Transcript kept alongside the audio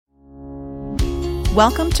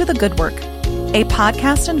Welcome to The Good Work, a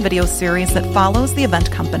podcast and video series that follows The Event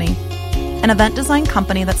Company, an event design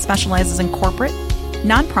company that specializes in corporate,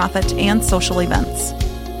 nonprofit, and social events.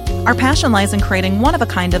 Our passion lies in creating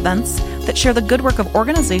one-of-a-kind events that share the good work of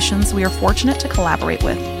organizations we are fortunate to collaborate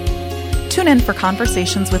with. Tune in for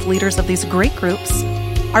conversations with leaders of these great groups,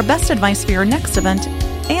 our best advice for your next event,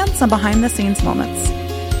 and some behind-the-scenes moments.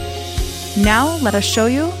 Now, let us show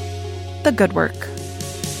you the good work.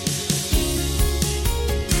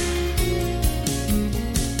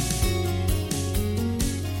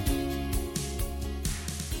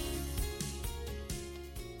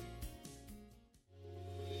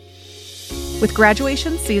 With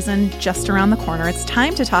graduation season just around the corner, it's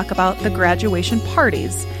time to talk about the graduation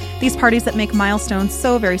parties. These parties that make milestones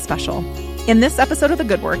so very special. In this episode of The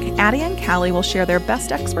Good Work, Addie and Callie will share their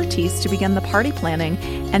best expertise to begin the party planning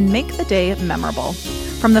and make the day memorable.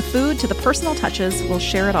 From the food to the personal touches, we'll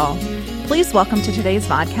share it all. Please welcome to today's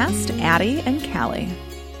vodcast, Addie and Callie.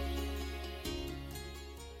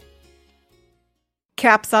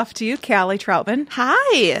 Caps off to you, Callie Troutman.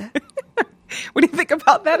 Hi. What do you think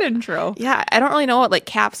about that intro? Yeah, I don't really know what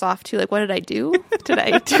caps off to. What did I do? Did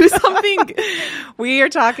I do something? We are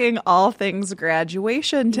talking all things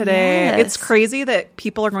graduation today. Yes. It's crazy that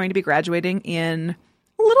people are going to be graduating in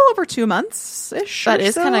a little over 2 months-ish. That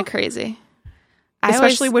is kind of crazy.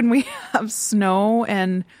 Especially when we have snow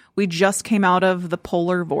and we just came out of the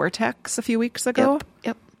polar vortex a few weeks ago.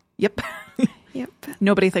 Yep.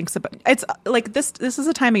 Nobody thinks about it's like this is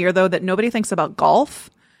a time of year though that nobody thinks about golf.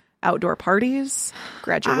 Outdoor parties,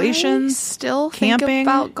 graduations, I still camping. Think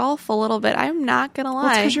about golf a little bit. I'm not going to lie.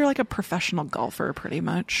 Well, it's because you're like a professional golfer pretty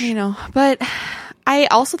much. But I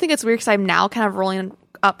also think it's weird because I'm now kind of rolling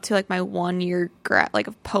up to my 1 year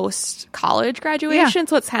post-college graduation. Yeah.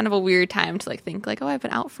 So it's kind of a weird time to think oh, I've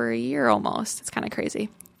been out for a year almost. It's kind of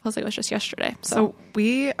crazy. Feels like it was just yesterday. So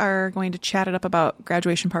we are going to chat it up about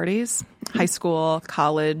graduation parties, high school,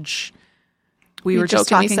 college. We were just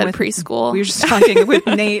talking with preschool. We were just talking with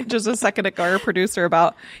Nate just a second ago, our producer,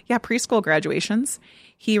 about preschool graduations.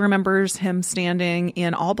 He remembers him standing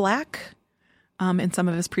in all black in some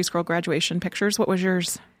of his preschool graduation pictures. What was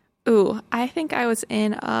yours? Ooh, I think I was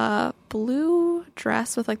in a blue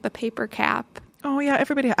dress with the paper cap. Oh yeah,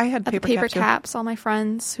 everybody. I had paper caps. All my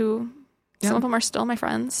friends some of them are still my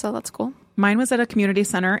friends, so that's cool. Mine was at a community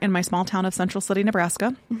center in my small town of Central City,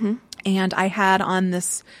 Nebraska, and I had on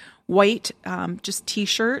this white just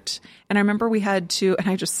t-shirt, and I remember we had to, and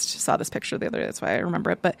I just saw this picture the other day, that's why I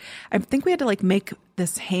remember it, but I think we had to make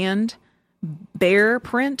this hand bear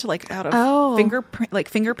print out of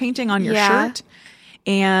finger painting on your shirt,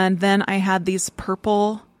 and then I had these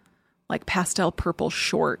purple pastel purple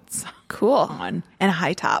shorts on and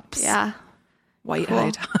high tops, white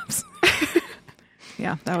high tops.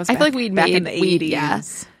 That was I feel like we'd back made in the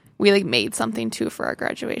 80s. We made something too for our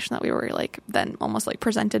graduation that we were then almost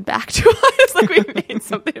presented back to us. We made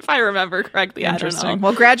something, if I remember correctly. Interesting. I don't know.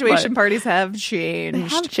 Well, graduation parties have changed. They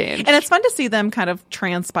have changed. And it's fun to see them kind of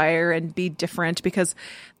transpire and be different because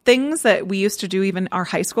things that we used to do, even our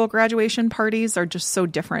high school graduation parties, are just so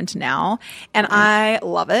different now. And I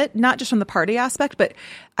love it, not just from the party aspect, but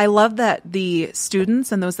I love that the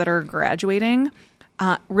students and those that are graduating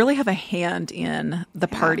really have a hand in the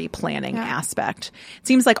party planning aspect. It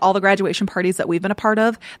seems like all the graduation parties that we've been a part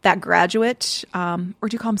of, that graduate, or do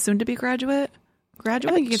you call them soon-to-be graduate?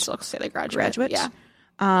 Graduate? I think you can still say the graduate.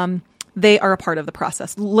 Yeah. They are a part of the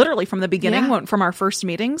process, literally from the beginning, from our first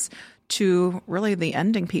meetings to really the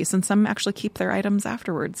ending piece. And some actually keep their items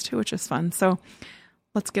afterwards too, which is fun. So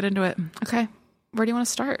let's get into it. Okay. Where do you want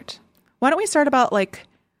to start? Why don't we start about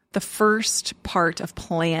the first part of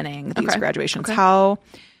planning these graduations? Okay. How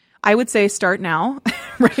I would say start now,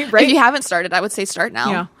 right? If you haven't started, I would say start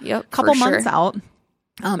now. Yeah. Yep. Couple months out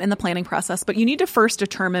in the planning process, but you need to first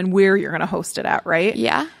determine where you're going to host it at, right?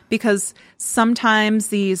 Yeah. Because sometimes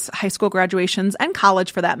these high school graduations and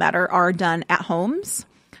college for that matter are done at homes.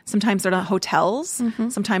 Sometimes they're at hotels.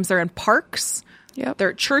 Sometimes they're in parks. Yep. They're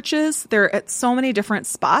at churches. They're at so many different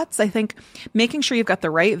spots. I think making sure you've got the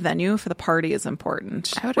right venue for the party is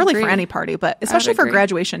important. I would really agree. For any party, but especially for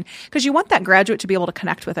graduation, because you want that graduate to be able to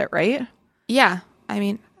connect with it, right? Yeah. I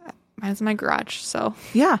mean, mine's in my garage, so.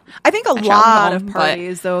 Yeah. I think a lot of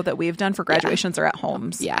parties, though, that we've done for graduations are at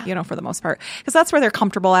homes, for the most part. Because that's where they're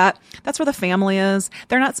comfortable at. That's where the family is.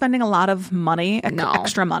 They're not spending a lot of money,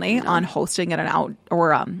 extra money on hosting at an out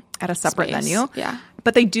or at a separate venue. Yeah.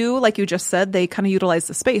 But they do, like you just said, they kind of utilize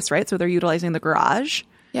the space, right? So they're utilizing the garage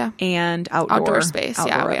and outdoor space. We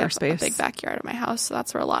have space. a big backyard at my house, so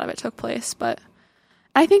that's where a lot of it took place. But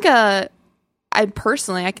I think I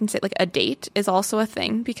can say like a date is also a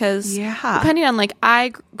thing because depending on like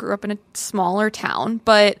I grew up in a smaller town,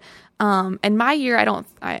 but in my year I don't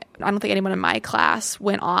think anyone in my class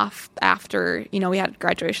went off after, we had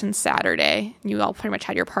graduation Saturday. You all pretty much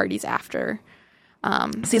had your parties after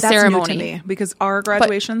the that's ceremony. New to me because our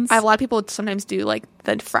graduations, but I have a lot of people sometimes do like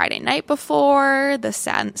the Friday night before, the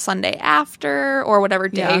Sunday after, or whatever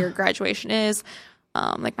day your graduation is.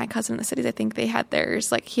 Like my cousin in the cities, I think they had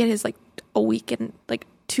theirs. Like he had his like a week and like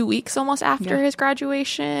 2 weeks almost after his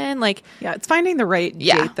graduation. Like it's finding the right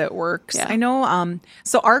date that works. I know.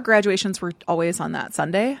 So our graduations were always on that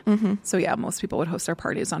Sunday. So most people would host their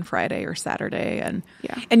parties on Friday or Saturday, and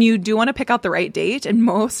you do want to pick out the right date. And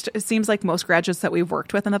it seems like most graduates that we've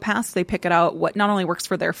worked with in the past, they pick it out what not only works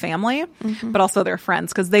for their family, but also their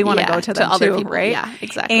friends because they want to go to them other too, people. right? Yeah,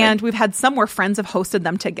 exactly. And we've had some where friends have hosted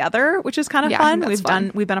them together, which is kind of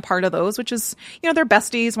fun. We've been a part of those, which is they're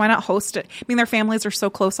besties. Why not host it? I mean, their families are so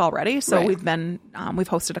close already, so we've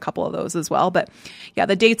hosted a couple of those as well. But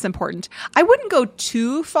the date's important. I wouldn't go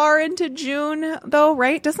too far into June though,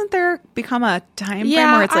 right? Doesn't there become a time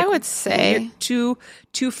frame where it's like I would say too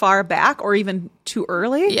far back or even too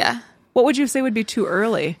early? What would you say would be too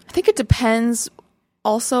early? I think it depends.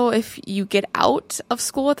 Also, if you get out of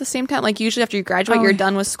school at the same time, like usually after you graduate, you're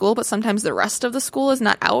done with school, but sometimes the rest of the school is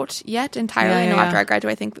not out yet entirely. I know after I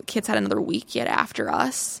graduated, I think the kids had another week yet after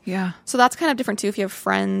us. Yeah. So that's kind of different too if you have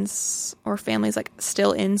friends or families like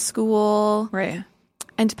still in school. Right.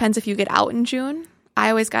 And depends if you get out in June. I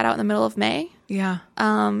always got out in the middle of May. Yeah.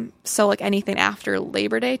 So like anything after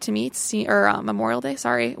Labor Day to me, or Memorial Day,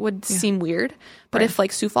 would seem weird. But if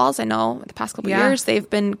like Sioux Falls, I know the past couple of years they've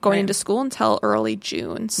been going into school until early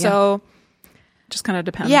June. So just kind of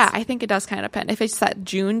depends. Yeah, I think it does kind of depend. If it's that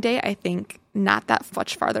June date, I think not that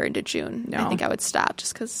much farther into June. No. I think I would stop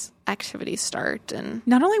just because activities start and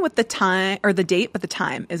not only with the time or the date, but the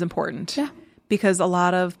time is important. Yeah. Because a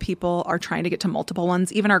lot of people are trying to get to multiple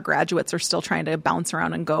ones. Even our graduates are still trying to bounce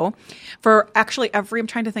around and go. For actually I'm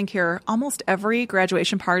trying to think here, almost every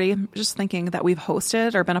graduation party, I'm just thinking that we've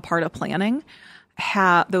hosted or been a part of planning,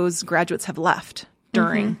 those graduates have left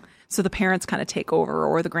during. So the parents kind of take over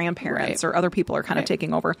or the grandparents or other people are kind of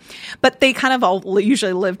taking over. But they kind of all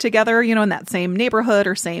usually live together, in that same neighborhood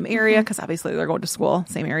or same area because obviously they're going to school,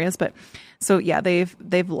 same areas. But so,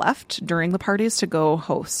 they've left during the parties to go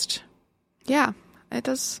host. Yeah, it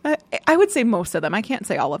does. I would say most of them. I can't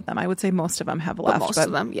say all of them. I would say most of them have left. But most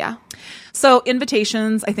of them, yeah. So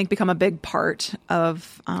invitations, I think, become a big part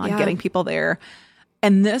of getting people there.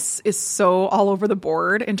 And this is so all over the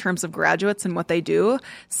board in terms of graduates and what they do.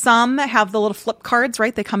 Some have the little flip cards,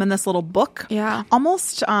 right? They come in this little book. Yeah.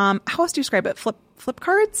 Almost, how else do you describe it? Flip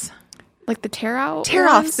cards? Like the tear-out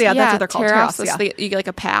tear-offs, that's what they're called. Tear-offs, you get like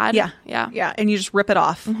a pad. Yeah, and you just rip it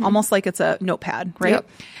off, almost like it's a notepad, right? Yep.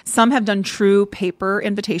 Some have done true paper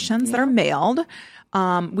invitations that are mailed.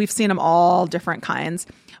 We've seen them all different kinds.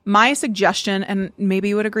 My suggestion, and maybe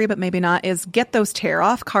you would agree, but maybe not, is get those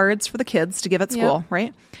tear-off cards for the kids to give at school,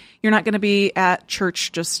 right? You're not going to be at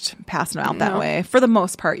church just passing them out that way. For the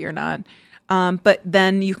most part, you're not. But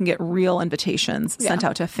then you can get real invitations sent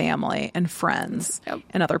out to family and friends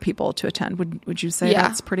and other people to attend. Would you say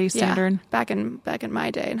that's pretty standard? Yeah. Back in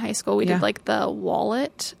my day in high school, we did like the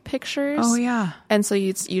wallet pictures. Oh yeah. And so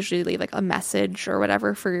you'd usually leave like a message or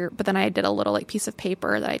whatever but then I did a little like piece of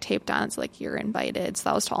paper that I taped on. So like you're invited. So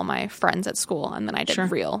that was to all my friends at school. And then I did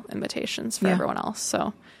real invitations for everyone else.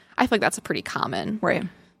 So I feel like that's a pretty common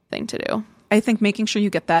thing to do. I think making sure you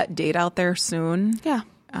get that date out there soon. Yeah.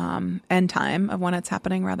 And time of when it's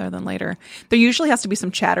happening rather than later. There usually has to be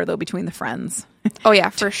some chatter, though, between the friends. Oh, yeah,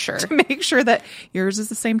 for sure. To make sure that yours is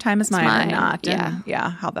the same time as mine or not. Yeah.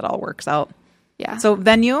 And how that all works out. Yeah. So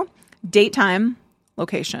venue, date, time,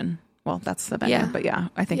 location. Well, that's the venue. But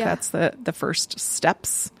I think that's the first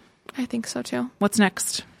steps. I think so, too. What's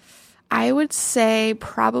next? I would say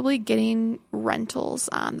probably getting rentals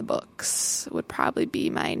on the books would probably be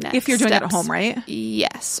my next If you're doing steps. it at home, right?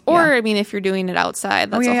 Yes. Or, I mean, if you're doing it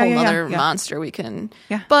outside, that's a whole other monster we can.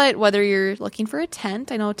 Yeah. But whether you're looking for a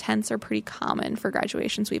tent, I know tents are pretty common for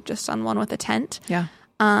graduations. We've just done one with a tent. Yeah.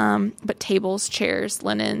 But tables, chairs,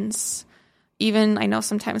 linens, even I know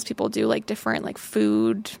sometimes people do like different like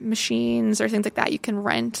food machines or things like that you can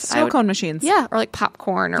rent. Snow cone machines. Yeah. Or like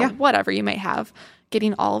popcorn or whatever you might have.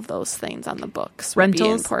 Getting all of those things on the books would be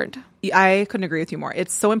important. I couldn't agree with you more.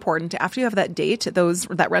 It's so important. After you have that date,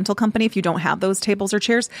 that rental company, if you don't have those tables or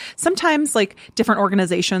chairs, sometimes like different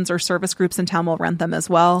organizations or service groups in town will rent them as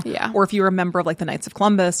well. Yeah. Or if you're a member of like the Knights of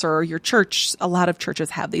Columbus or your church, a lot of churches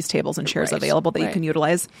have these tables and chairs available that you can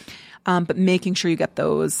utilize. but making sure you get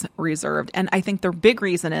those reserved. And I think the big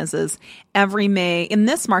reason is every May, in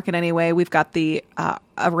this market anyway, we've got the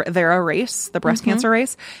Vera race, the breast cancer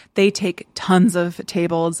race. They take tons of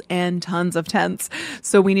tables and tons of tents.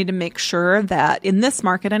 So we need to make sure that in this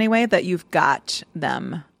market anyway, that you've got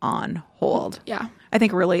them on hold. Yeah. I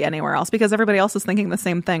think really anywhere else, because everybody else is thinking the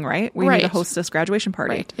same thing, right? We need to host this graduation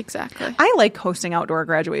party. Right, exactly. I like hosting outdoor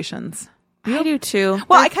graduations. I do too.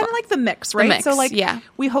 Well, I kind of like the mix, right? The mix, so like yeah.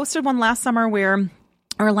 we hosted one last summer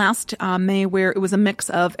last May where it was a mix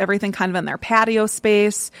of everything kind of in their patio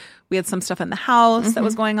space. We had some stuff in the house that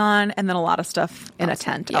was going on, and then a lot of stuff in a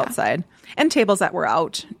tent outside, and tables that were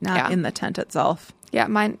out, not in the tent itself. Yeah,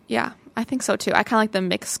 I think so too. I kind of like the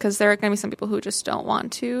mix because there are going to be some people who just don't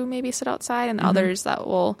want to maybe sit outside, and others that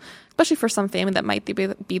will, especially for some family that might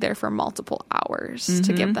be there for multiple hours,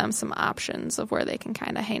 to give them some options of where they can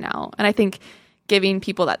kind of hang out. And I think giving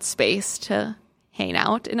people that space to hang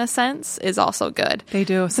out in a sense is also good. They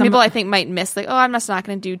do. Some people I think might miss like, oh, I'm just not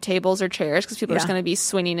going to do tables or chairs because people are just going to be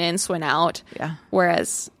swinging in, swing out. Yeah.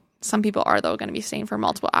 Whereas some people are though going to be staying for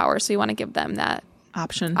multiple hours, so you want to give them that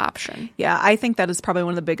option. Yeah, I think that is probably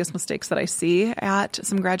one of the biggest mistakes that I see at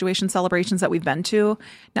some graduation celebrations that we've been to.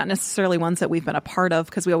 Not necessarily ones that we've been a part of,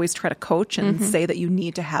 because we always try to coach and say that you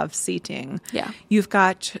need to have seating. Yeah. You've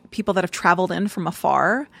got people that have traveled in from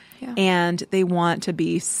afar and they want to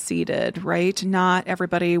be seated, right? Not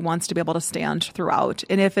everybody wants to be able to stand throughout.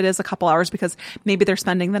 And if it is a couple hours, because maybe they're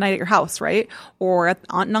spending the night at your house, right? Or at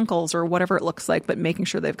aunt and uncle's or whatever it looks like, but making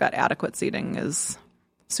sure they've got adequate seating is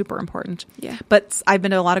super important. Yeah. But I've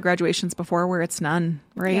been to a lot of graduations before where it's none,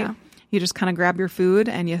 right? Yeah. You just kind of grab your food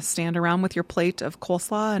and you stand around with your plate of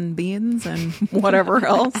coleslaw and beans and whatever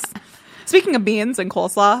else. Speaking of beans and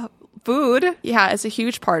coleslaw, food. Yeah, it's a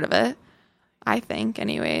huge part of it, I think,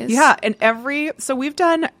 anyways. Yeah. And so we've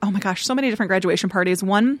done, oh my gosh, so many different graduation parties.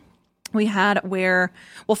 One we had where,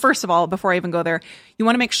 well, first of all, before I even go there, you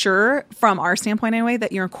want to make sure from our standpoint anyway,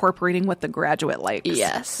 that you're incorporating what the graduate likes.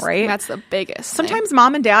 Yes. Right? That's the biggest Sometimes thing.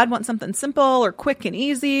 Mom and dad want something simple or quick and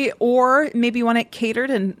easy, or maybe you want it catered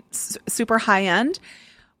and super high end.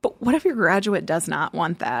 But what if your graduate does not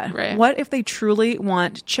want that? Right. What if they truly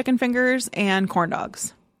want chicken fingers and corn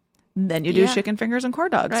dogs? Then you do chicken fingers and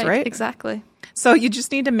corn dogs, right? Exactly. So you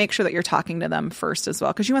just need to make sure that you're talking to them first as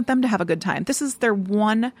well, because you want them to have a good time. This is their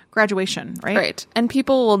one graduation, right? Right. And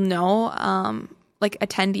people will know, like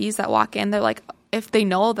attendees that walk in, they're like, if they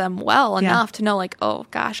know them well enough to know like, oh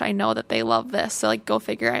gosh, I know that they love this. So like, go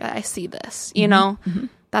figure, I see this, you know?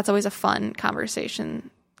 That's always a fun conversation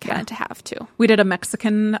kind of to have too. We did a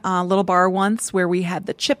Mexican little bar once where we had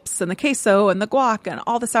the chips and the queso and the guac and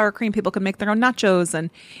all the sour cream. People could make their own nachos, and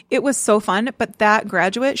it was so fun. But that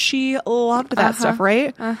graduate, she loved that stuff,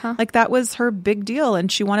 right? Like that was her big deal,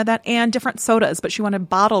 and she wanted that and different sodas, but she wanted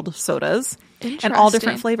bottled sodas and all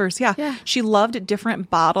different flavors. Yeah. She loved different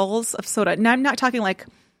bottles of soda. Now I'm talking like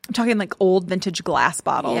old vintage glass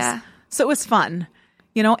bottles. Yeah. So it was fun.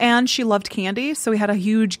 You know, and she loved candy, so we had a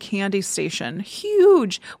huge candy station,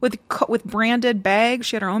 huge, with branded bags.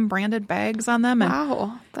 She had her own branded bags on them. And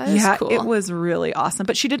wow, that is cool. It was really awesome.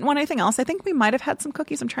 But she didn't want anything else. I think we might have had some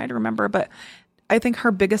cookies. I'm trying to remember, but I think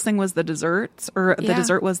her biggest thing was the desserts, or the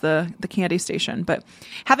dessert was the candy station. But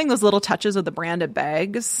having those little touches of the branded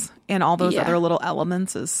bags and all those other little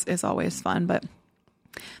elements is always fun. But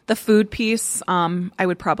the food piece, I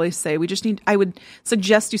would probably say I would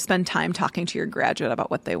suggest you spend time talking to your graduate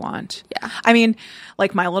about what they want. Yeah. I mean,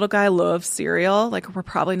 like my little guy loves cereal. Like we're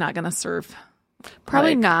probably not going to serve.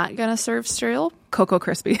 Not going to serve cereal. Cocoa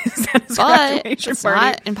Krispies at his but graduation it's party.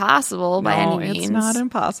 Not impossible by any means. It's not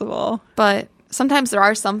impossible. But sometimes there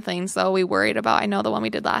are some things, though, we worried about. I know the one we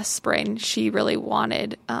did last spring, she really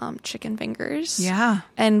wanted chicken fingers. Yeah.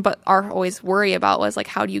 But our always worry about was, like,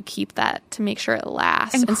 how do you keep that to make sure it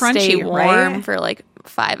lasts and crunchy, stay warm for, like,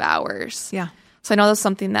 5 hours? Yeah. So I know that's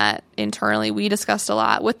something that internally we discussed a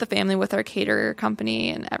lot with the family, with our caterer company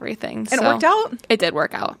and everything. And it worked out? It did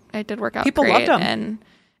work out. People great, loved them. And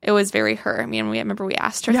it was very her. I mean, remember we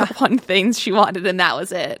asked her the one thing she wanted, and that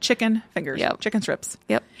was it. Chicken fingers. Chicken strips.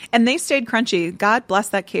 Yep. And they stayed crunchy. God bless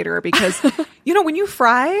that caterer, because, you know, when you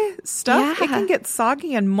fry stuff, it can get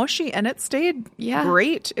soggy and mushy, and it stayed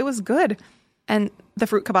great. It was good. And the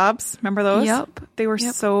fruit kebabs, remember those? Yep. They were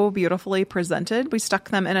so beautifully presented. We stuck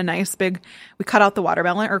them in a nice we cut out the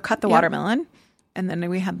watermelon, and then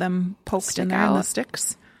we had them poked in there in the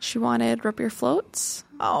sticks. She wanted root beer floats.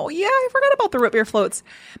 Oh yeah, I forgot about the root beer floats.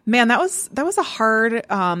 Man, that was a hard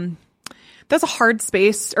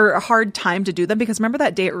space, or a hard time to do them, because remember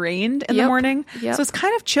that day it rained in the morning? Yep. So it's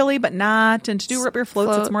kind of chilly, but not. And to do root beer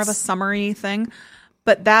floats, it's more of a summery thing.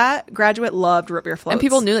 But that graduate loved root beer floats. And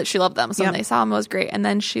people knew that she loved them. So when they saw them, it was great. And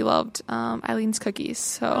then she loved Eileen's cookies.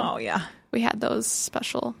 So we had those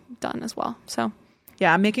special done as well. So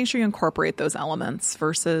yeah, making sure you incorporate those elements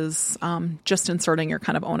versus just inserting your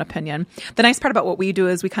kind of own opinion. The nice part about what we do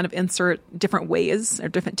is we kind of insert different ways or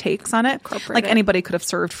different takes on it. Like anybody could have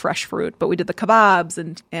served fresh fruit, but we did the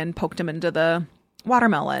kebabs and poked them into the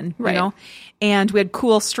watermelon, you know, and we had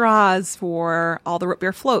cool straws for all the root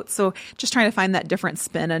beer floats. So just trying to find that different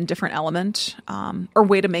spin and different element or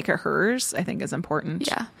way to make it hers, I think is important.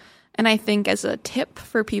 Yeah. And I think as a tip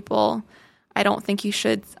for people, I don't think you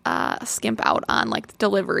should skimp out on like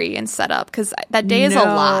delivery and setup because that day is a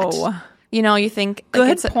lot. You know, you think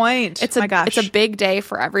good point. It's a big day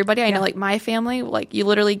for everybody. I know, like my family, like you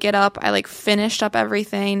literally get up. I like finished up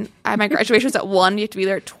everything. My graduation was at 1. You have to be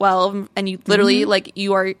there at 12, and you literally like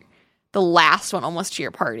you are the last one almost to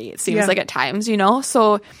your party. It seems like at times, you know.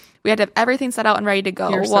 So we had to have everything set out and ready to go.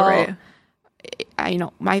 You're so right. You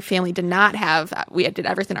know, my family did not have that. We did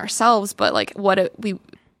everything ourselves, but like it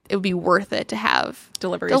would be worth it to have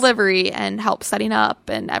delivery and help setting up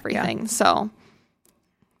and everything. Yeah. So.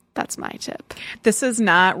 That's my tip. This is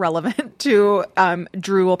not relevant to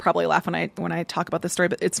Drew will probably laugh when I talk about this story,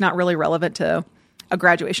 but it's not really relevant to a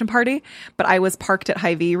graduation party. But I was parked at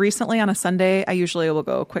Hy-Vee recently on a Sunday. I usually will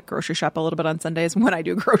go quick grocery shop a little bit on Sundays when I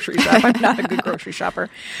do grocery shop. I'm not a good grocery shopper.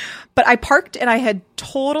 But I parked and I had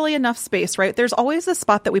totally enough space, right? There's always a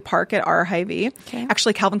spot that we park at our Hy-Vee. Okay.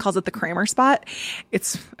 Actually, Calvin calls it the Kramer spot.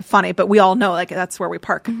 It's funny, but we all know like that's where we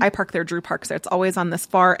park. Mm-hmm. I park there, Drew parks there. It's always on this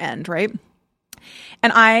far end, right?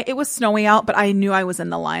 And it was snowy out, but I knew I was in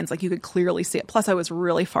the lines. Like you could clearly see it. Plus I was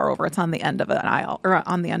really far over. It's on the end of an aisle or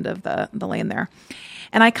on the end of the lane there.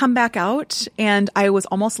 And I come back out and I was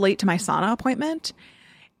almost late to my sauna appointment.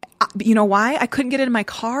 You know why? I couldn't get into my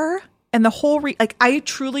car. And the whole, I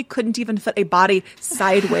truly couldn't even fit a body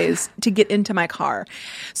sideways to get into my car.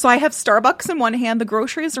 So I have Starbucks in one hand. The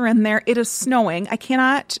groceries are in there. It is snowing. I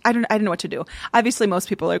didn't know what to do. Obviously, most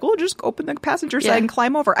people are like, well, just open the passenger side and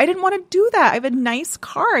climb over. I didn't want to do that. I have a nice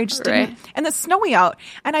car. I just didn't. And it's snowy out.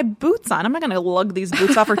 And I have boots on. I'm not going to lug these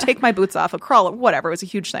boots off or take my boots off or crawl or whatever. It was a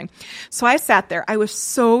huge thing. So I sat there. I was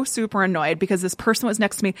so super annoyed because this person was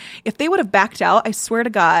next to me. If they would have backed out, I swear to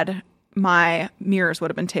God, my mirrors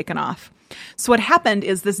would have been taken off. So what happened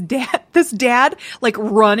is this dad like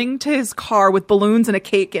running to his car with balloons and a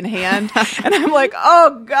cake in hand. And I'm like,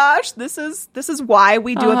 oh gosh, this is why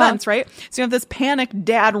we do events, right? So you have this panicked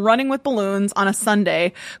dad running with balloons on a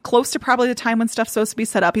Sunday, close to probably the time when stuff's supposed to be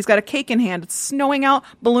set up. He's got a cake in hand. It's snowing out,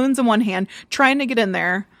 balloons in one hand, trying to get in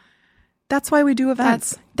there. That's why we do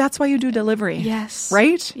events. That's why you do delivery. Yes.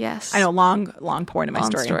 Right? Yes. I know, long point of my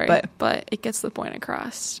story. But it gets the point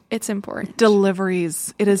across. It's important.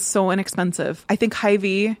 Deliveries. It is so inexpensive. I think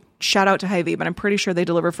Hy-Vee, shout out to Hy-Vee, but I'm pretty sure they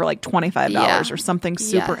deliver for like $25 or something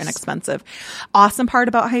super inexpensive. Awesome part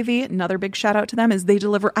about Hy-Vee, another big shout out to them, is they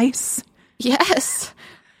deliver ice. Yes.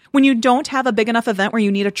 When you don't have a big enough event where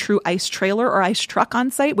you need a true ice trailer or ice truck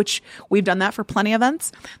on site, which we've done that for plenty of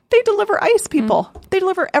events, they deliver ice, people. They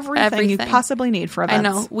deliver everything you possibly need for events.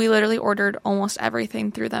 I know. We literally ordered almost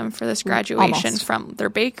everything through them for this graduation, from their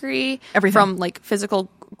bakery, from like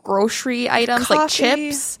physical grocery items like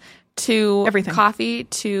chips to coffee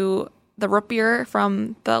to the root beer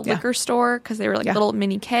from the liquor store because they were like little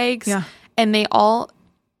mini kegs. Yeah. And they all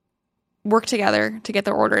worked together to get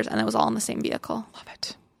their orders, and it was all in the same vehicle. Love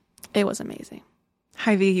it. It was amazing.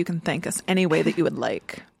 Hy-Vee, you can thank us any way that you would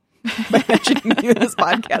like by mentioning you this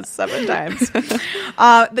podcast 7 times.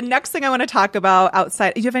 The next thing I want to talk about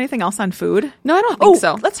outside, do you have anything else on food? No, I don't think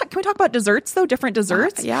so. Can we talk about desserts though? Different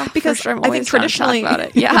desserts? Yeah, because for sure. I think traditionally, about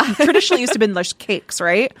it. Yeah, traditionally used to be just cakes,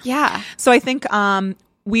 right? Yeah. So I think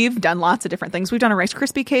we've done lots of different things. We've done a Rice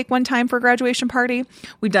Krispie cake one time for a graduation party.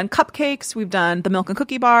 We've done cupcakes. We've done the milk and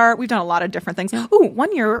cookie bar. We've done a lot of different things. Yeah. Ooh,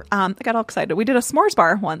 one year, I got all excited. We did a s'mores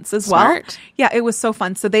bar once as well. Yeah, it was so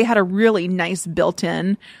fun. So they had a really nice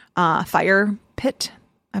built-in fire pit.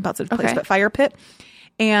 I'm about to place, but fire pit.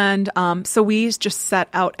 And so we just set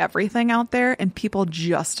out everything out there, and people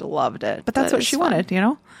just loved it. But that's what she wanted, you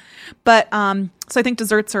know? But so I think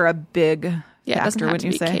desserts are a big factor, it doesn't have to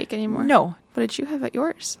be cake anymore. No. What did you have at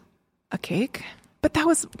yours? A cake? But that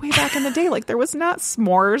was way back in the day. Like, there was not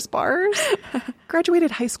s'mores bars.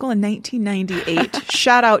 Graduated high school in 1998.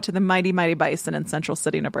 Shout out to the mighty, mighty Bison in Central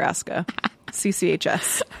City, Nebraska.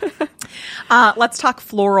 CCHS. Let's talk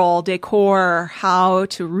floral, decor, how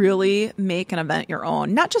to really make an event your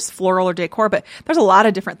own. Not just floral or decor, but there's a lot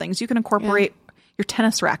of different things. You can incorporate your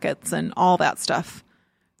tennis rackets and all that stuff.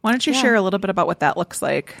 Why don't you share a little bit about what that looks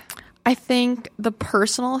like? I think the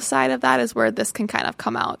personal side of that is where this can kind of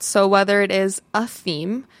come out. So whether it is a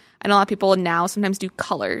theme, I know a lot of people now sometimes do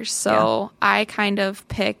colors. So I kind of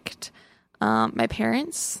picked my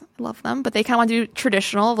parents. I love them, but they kind of want to do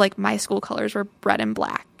traditional. Like my school colors were red and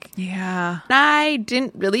black. Yeah. And I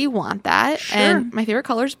didn't really want that. Sure. And my favorite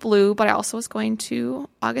color is blue, but I also was going to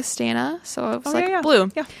Augustana. So I was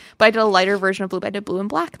blue. Yeah. But I did a lighter version of blue. But I did blue and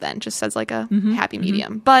black then, just as like a happy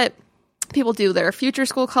medium. But people do their future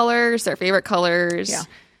school colors, their favorite colors. Yeah.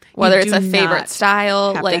 Whether it's a favorite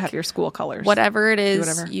style, have like to have your school colors, whatever it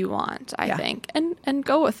is you want, I think, and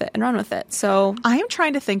go with it and run with it. So I am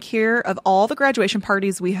trying to think here of all the graduation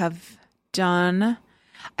parties we have done.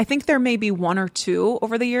 I think there may be one or two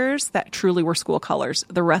over the years that truly were school colors.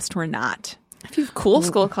 The rest were not. If you have cool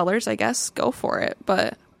school colors, I guess go for it.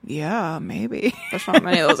 But yeah, maybe there's not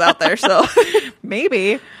many of those out there, so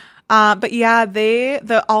maybe. But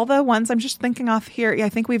yeah, all the ones I'm just thinking off here. Yeah, I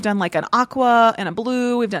think we've done like an aqua and a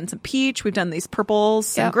blue. We've done some peach. We've done these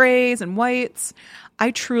purples and grays and whites.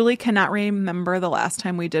 I truly cannot remember the last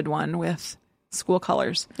time we did one with school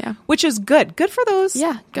colors. Yeah, which is good. Good for those.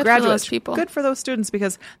 Yeah, good graduates. For those people. Good for those students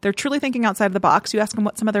because they're truly thinking outside of the box. You ask them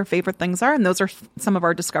what some of their favorite things are, and those are some of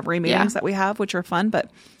our discovery meetings that we have, which are fun.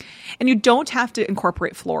 And you don't have to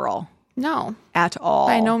incorporate floral. No, at all.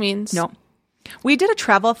 By no means. No. We did a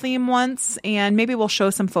travel theme once, and maybe we'll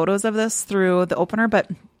show some photos of this through the opener, but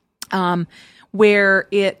where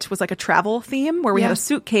it was like a travel theme where we had a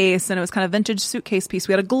suitcase and it was kind of vintage suitcase piece.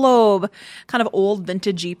 We had a globe, kind of old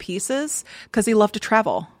vintagey pieces because he loved to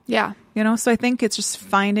travel. Yeah. So I think it's just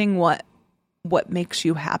finding what makes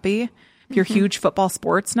you happy. If you're a huge football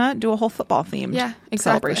sports nut, do a whole football themed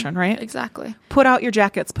celebration, right? Exactly. Put out your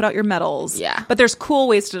jackets, put out your medals. Yeah. But there's cool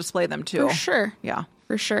ways to display them too. For sure. Yeah.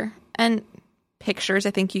 For sure. And pictures,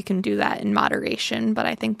 I think you can do that in moderation, but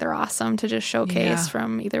I think they're awesome to just showcase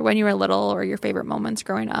from either when you were little or your favorite moments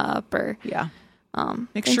growing up or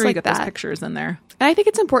make sure you get those pictures in there. And I think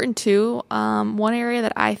it's important too. One area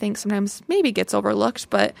that I think sometimes maybe gets overlooked,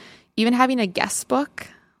 but even having a guest book,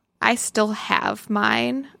 I still have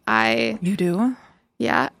mine. You do?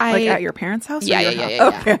 Yeah. Like at your parents' house? Yeah.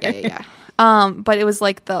 Yeah. But it was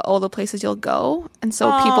like the places you'll go. And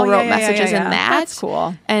so people wrote messages in that. That's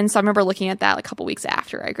cool. And so I remember looking at that like a couple weeks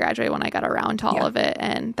after I graduated when I got around to all of it.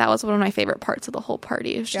 And that was one of my favorite parts of the whole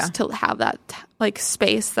party. It was just to have that like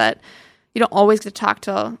space that you don't always get to talk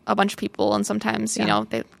to a bunch of people. And sometimes,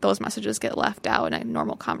 those messages get left out in a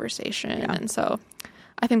normal conversation. Yeah. And so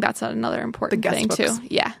I think that's another important thing too.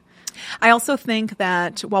 Yeah. I also think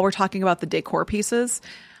that while we're talking about the decor pieces,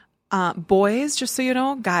 boys, just so you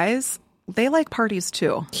know, guys, they like parties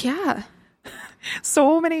too. Yeah.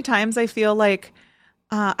 So many times I feel like,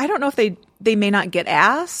 I don't know if they may not get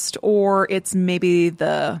asked or it's maybe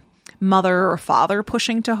the mother or father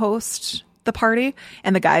pushing to host the party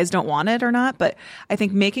and the guys don't want it or not. But I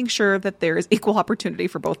think making sure that there is equal opportunity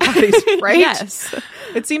for both parties, right? Yes.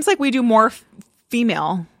 It seems like we do more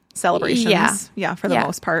female celebrations. Yeah, for the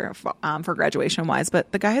most part for graduation wise,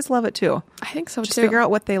 but the guys love it too. I think so Just too. figure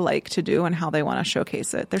out what they like to do and how they want to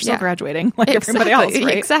showcase it. They're still graduating like everybody else,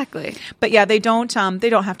 right? Exactly. But yeah, they don't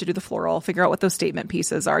have to do the floral. Figure out what those statement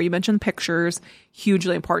pieces are. You mentioned pictures,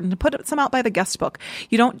 hugely important to put some out by the guest book.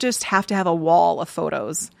 You don't just have to have a wall of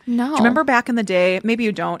photos. No. Do you remember back in the day, maybe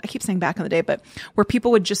you don't, I keep saying back in the day, but where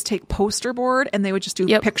people would just take poster board and they would just do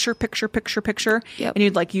picture. Yep. And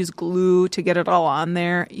you'd like use glue to get it all on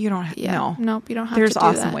there. You don't have, no. Nope, you don't have There's to do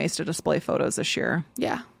awesome that. ways to display photos this year.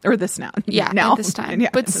 Yeah. Or this now. Yeah, now. this time. Yeah,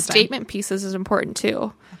 but this statement time. pieces is important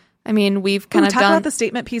too. I mean, we've kind of talk done about the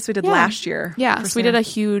statement piece we did last year. Yeah, so we did a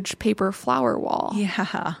huge paper flower wall.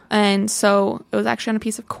 Yeah. And so it was actually on a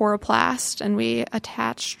piece of coroplast, and we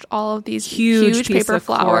attached all of these huge paper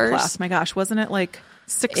flowers. Coroplast. My gosh, wasn't it like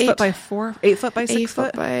 6 foot by 4, 8 foot by 6 8 foot?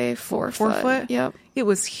 foot by 4 foot? Yep. It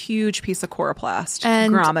was huge piece of coroplast.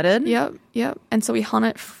 And grommeted. Yep. And so we hung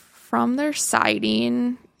it from their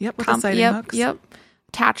siding. Yep, with the siding hooks. Yep.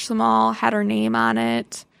 Attached them all, had her name on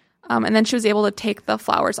it. And then she was able to take the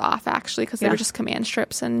flowers off, actually, because they were just command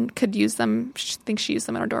strips and could use them. I think she used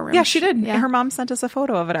them in her dorm room. Yeah, she did. Yeah. Her mom sent us a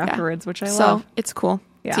photo of it afterwards, which I love. So it's cool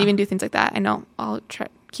to even do things like that. I know I'll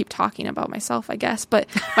keep talking about myself, I guess. But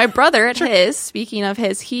my brother at speaking of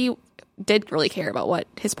his, he did really care about what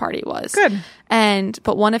his party was. Good.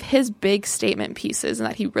 But one of his big statement pieces and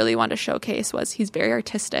that he really wanted to showcase was he's very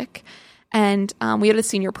artistic. And we had a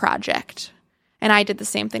senior project. And I did the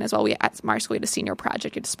same thing as well. At our school, we had a senior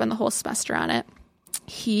project. You had to spend the whole semester on it.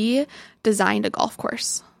 He designed a golf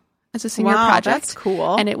course as a senior project. That's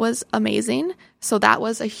cool. And it was amazing. So that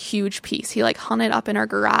was a huge piece. He hung it up in our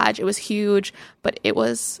garage. It was huge, but it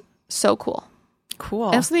was so cool.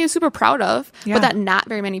 cool. And something he was super proud of, Yeah. but that not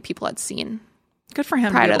very many people had seen Good for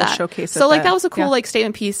him prior to to be able that. to showcase it. So like that was a cool like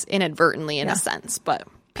statement piece inadvertently in Yeah. a sense, but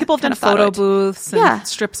people have kind done of thought photo it. booths and Yeah.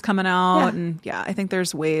 strips coming out. Yeah. And I think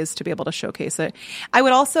there's ways to be able to showcase it. I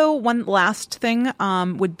would also, one last thing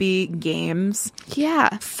would be games.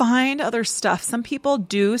 Yeah. Find other stuff. Some people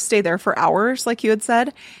do stay there for hours, like you had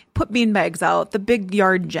said. Put beanbags out, the big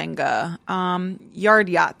yard Jenga, yard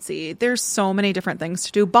Yahtzee. There's so many different things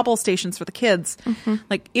to do. Bubble stations for the kids.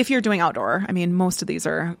 Like if you're doing outdoor, I mean, most of these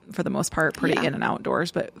are, for the most part, pretty in and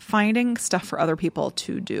outdoors, but finding stuff for other people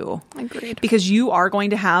to do. Agreed. Because you are going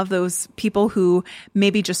to have those people who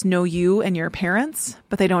maybe just know you and your parents,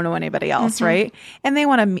 but they don't know anybody else, right? And they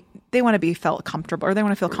want to be felt comfortable, or they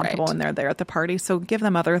want to feel comfortable when they're there at the party. So give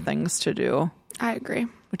them other things to do. I agree.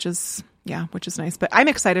 Which is nice. But I'm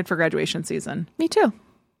excited for graduation season. Me too.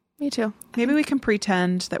 Maybe we can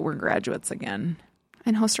pretend that we're graduates again.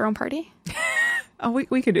 And host our own party? Oh,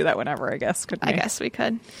 we could do that whenever, I guess, couldn't we? I guess we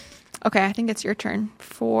could. Okay, I think it's your turn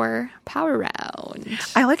for Power Round.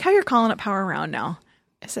 I like how you're calling it Power Round now.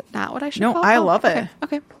 Is it not what I should No, call it? I love it.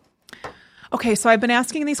 Okay. Okay, so I've been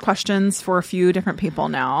asking these questions for a few different people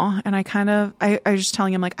now, and I was just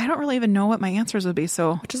telling them, like, I don't really even know what my answers would be,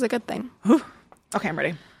 so... Which is a good thing. Okay, I'm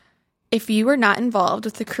ready. If you were not involved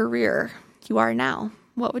with the career you are now,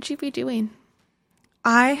 what would you be doing?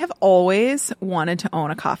 I have always wanted to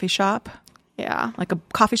own a coffee shop, Yeah. like a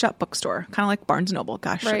coffee shop bookstore, kind of like Barnes & Noble.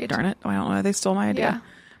 Gosh, Right. darn it. I don't know why they stole my idea. Yeah.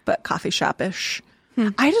 But coffee shop-ish.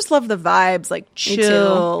 I just love the vibes, like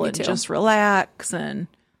chill Me and too. just relax and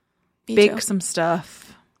Me bake too. some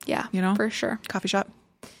stuff. Yeah, you know? for sure. Coffee shop.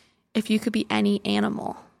 If you could be any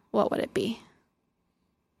animal, what would it be?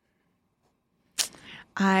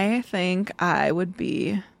 I think I would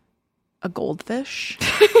be a goldfish.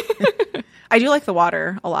 I do like the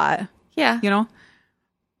water a lot, Yeah. you know?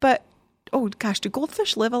 But, oh gosh, do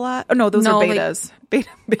goldfish live a lot? Oh, no, those are No, betas.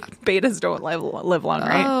 Betas don't live long,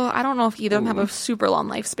 right? Oh, I don't know if either of them have a super long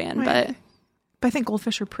lifespan, Right. But I think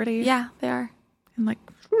goldfish are pretty. yeah, they are. And like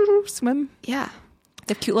swim. Yeah.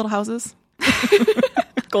 They have cute little houses.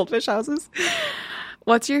 Goldfish houses.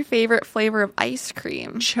 What's your favorite flavor of ice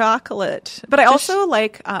cream? Chocolate. But I also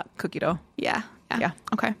like cookie dough. Yeah. Yeah.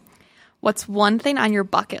 Okay. What's one thing on your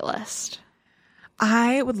bucket list?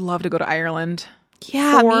 I would love to go to Ireland.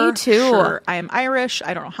 Yeah, For me too. Sure. I am Irish.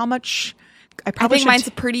 I don't know how much. I I probably think should mine's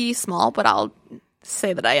pretty small, but I'll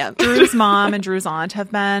say that I am. Drew's mom and Drew's aunt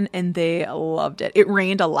have been, and they loved it. It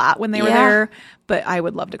rained a lot when they were there, but I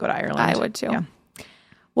would love to go to Ireland. I would too. Yeah.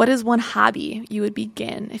 What is one hobby you would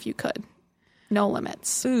begin if you could? No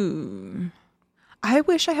limits. Ooh. I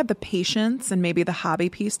wish I had the patience and maybe the hobby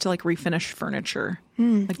piece to like refinish furniture,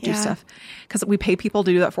 do stuff. Because we pay people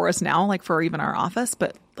to do that for us now, like for even our office,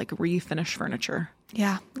 but like refinish furniture.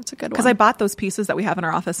 Yeah, that's a good one. Because I bought those pieces that we have in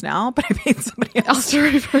our office now, but I paid somebody else.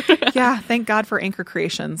 Yeah, thank God for Anchor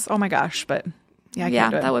Creations. Oh my gosh, but I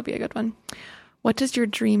can't do it. that would be a good one. What does your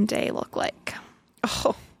dream day look like?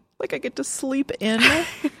 Oh, like I get to sleep in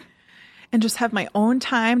and just have my own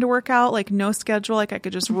time to work out, like no schedule. Like I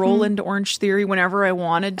could just roll into Orange Theory whenever I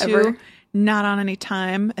wanted to, Ever. not on any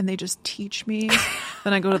time. And they just teach me.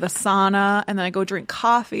 Then I go to the sauna and then I go drink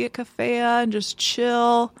coffee at Cafea and just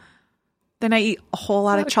chill. Then I eat a whole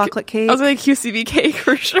lot of chocolate cake. I was like QCB cake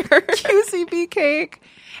for sure. QCB cake.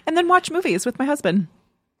 And then watch movies with my husband.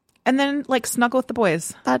 And then like snuggle with the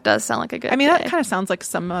boys. That does sound like a good I mean, day. that kind of sounds like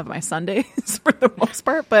some of my Sundays for the most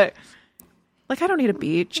part, but like I don't need a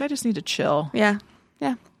beach. I just need to chill. Yeah.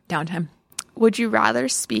 Downtime. Would you rather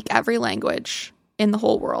speak every language in the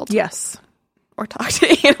whole world? Yes. Or talk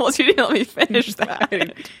to animals? You didn't let me finish that.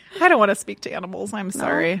 I don't want to speak to animals. I'm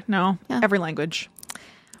sorry. No. Yeah. Every language.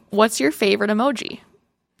 What's your favorite emoji?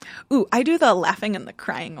 Ooh, I do the laughing and the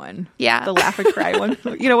crying one. Yeah. The laugh and cry one.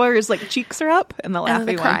 You know, where his like cheeks are up and the laughing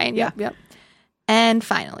And the crying. one. Yep. And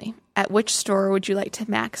finally, at which store would you like to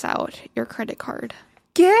max out your credit card?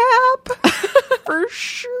 Gap. For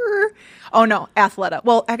sure. Oh no, Athleta.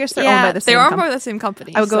 Well, I guess they're owned by the same They are owned company. by the same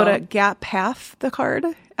company. I would go to Gap half the card,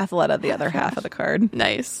 Athleta the other half of the card.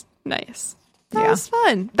 Nice. That was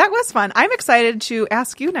fun. That was fun. I'm excited to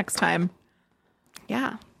ask you next time.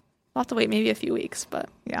 Yeah. We'll have to wait maybe a few weeks, but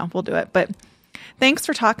Yeah, we'll do it. But thanks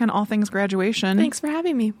for talking all things graduation. thanks for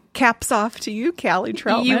having me. Caps off to you, Callie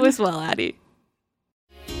Troutman. You as well, Addie.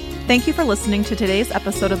 Thank you for listening to today's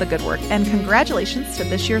episode of The Good Work, and congratulations to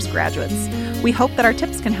this year's graduates. We hope that our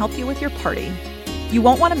tips can help you with your party. You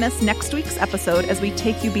won't want to miss next week's episode as we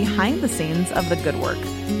take you behind the scenes of The Good Work.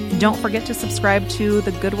 Don't forget to subscribe to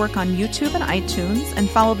The Good Work on YouTube and iTunes, and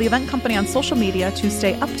follow the event company on social media to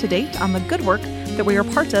stay up to date on the good work that we are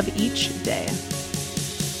part of each day.